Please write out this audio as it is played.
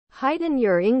Heighten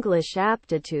your English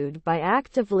aptitude by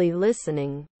actively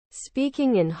listening,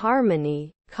 speaking in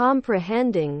harmony,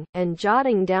 comprehending, and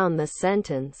jotting down the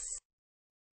sentence.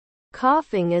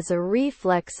 Coughing is a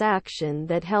reflex action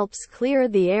that helps clear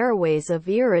the airways of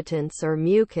irritants or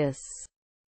mucus.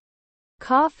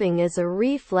 Coughing is a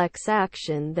reflex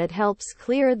action that helps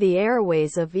clear the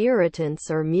airways of irritants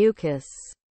or mucus.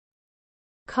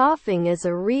 Coughing is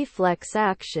a reflex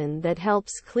action that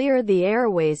helps clear the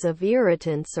airways of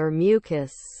irritants or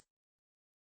mucus.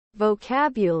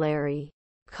 Vocabulary: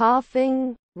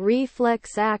 coughing,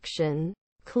 reflex action,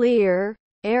 clear,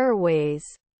 airways,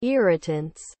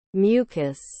 irritants,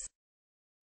 mucus.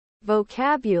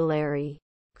 Vocabulary: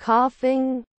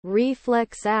 coughing,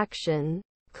 reflex action,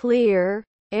 clear,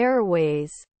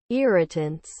 airways,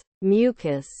 irritants,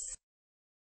 mucus.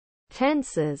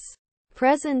 Tenses: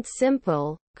 present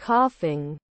simple,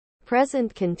 coughing.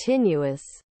 Present continuous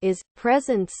is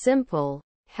present simple,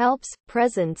 helps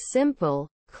present simple,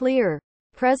 clear,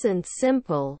 present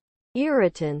simple,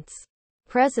 irritants,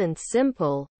 present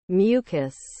simple,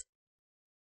 mucus.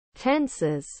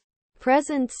 Tenses: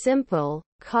 present simple,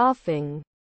 coughing.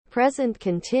 Present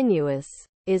continuous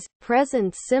is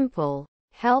present simple,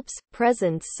 helps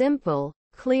present simple,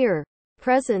 clear,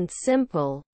 present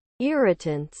simple,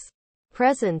 irritants,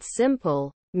 present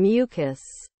simple, mucus.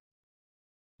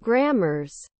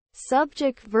 Grammars: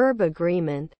 subject-verb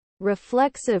agreement,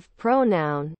 reflexive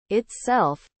pronoun,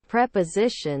 itself,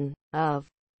 preposition, of.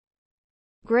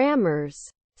 Grammars: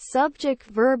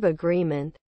 subject-verb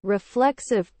agreement,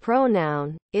 reflexive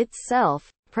pronoun, itself,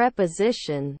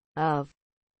 preposition, of.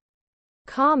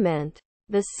 Comment: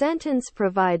 the sentence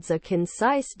provides a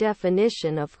concise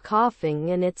definition of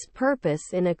coughing and its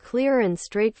purpose in a clear and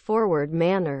straightforward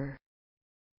manner.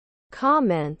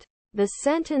 Comment: the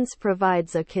sentence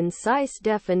provides a concise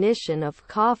definition of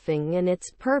coughing and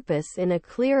its purpose in a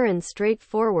clear and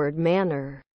straightforward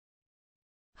manner.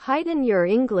 Heighten your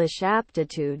English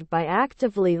aptitude by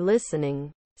actively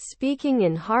listening, speaking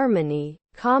in harmony,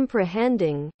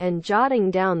 comprehending, and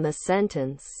jotting down the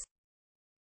sentence.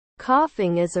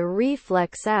 Coughing is a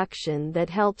reflex action that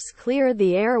helps clear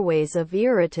the airways of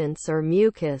irritants or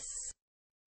mucus.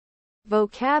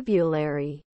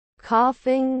 Vocabulary: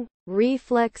 coughing,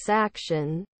 reflex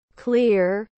action,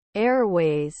 clear,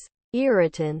 airways,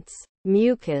 irritants,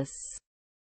 mucus.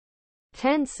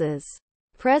 Tenses: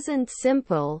 present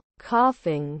simple,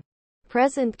 coughing.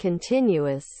 Present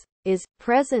continuous is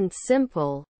present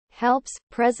simple, helps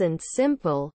present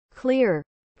simple, clear,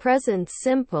 present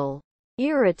simple,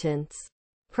 irritants,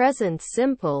 present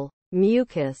simple,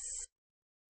 mucus.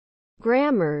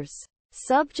 Grammars: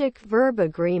 subject-verb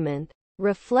agreement,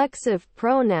 reflexive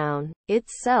pronoun,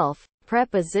 itself,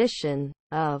 preposition,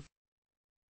 of.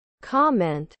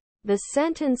 Comment: the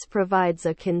sentence provides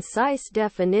a concise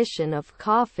definition of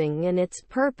coughing and its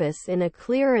purpose in a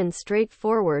clear and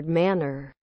straightforward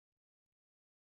manner.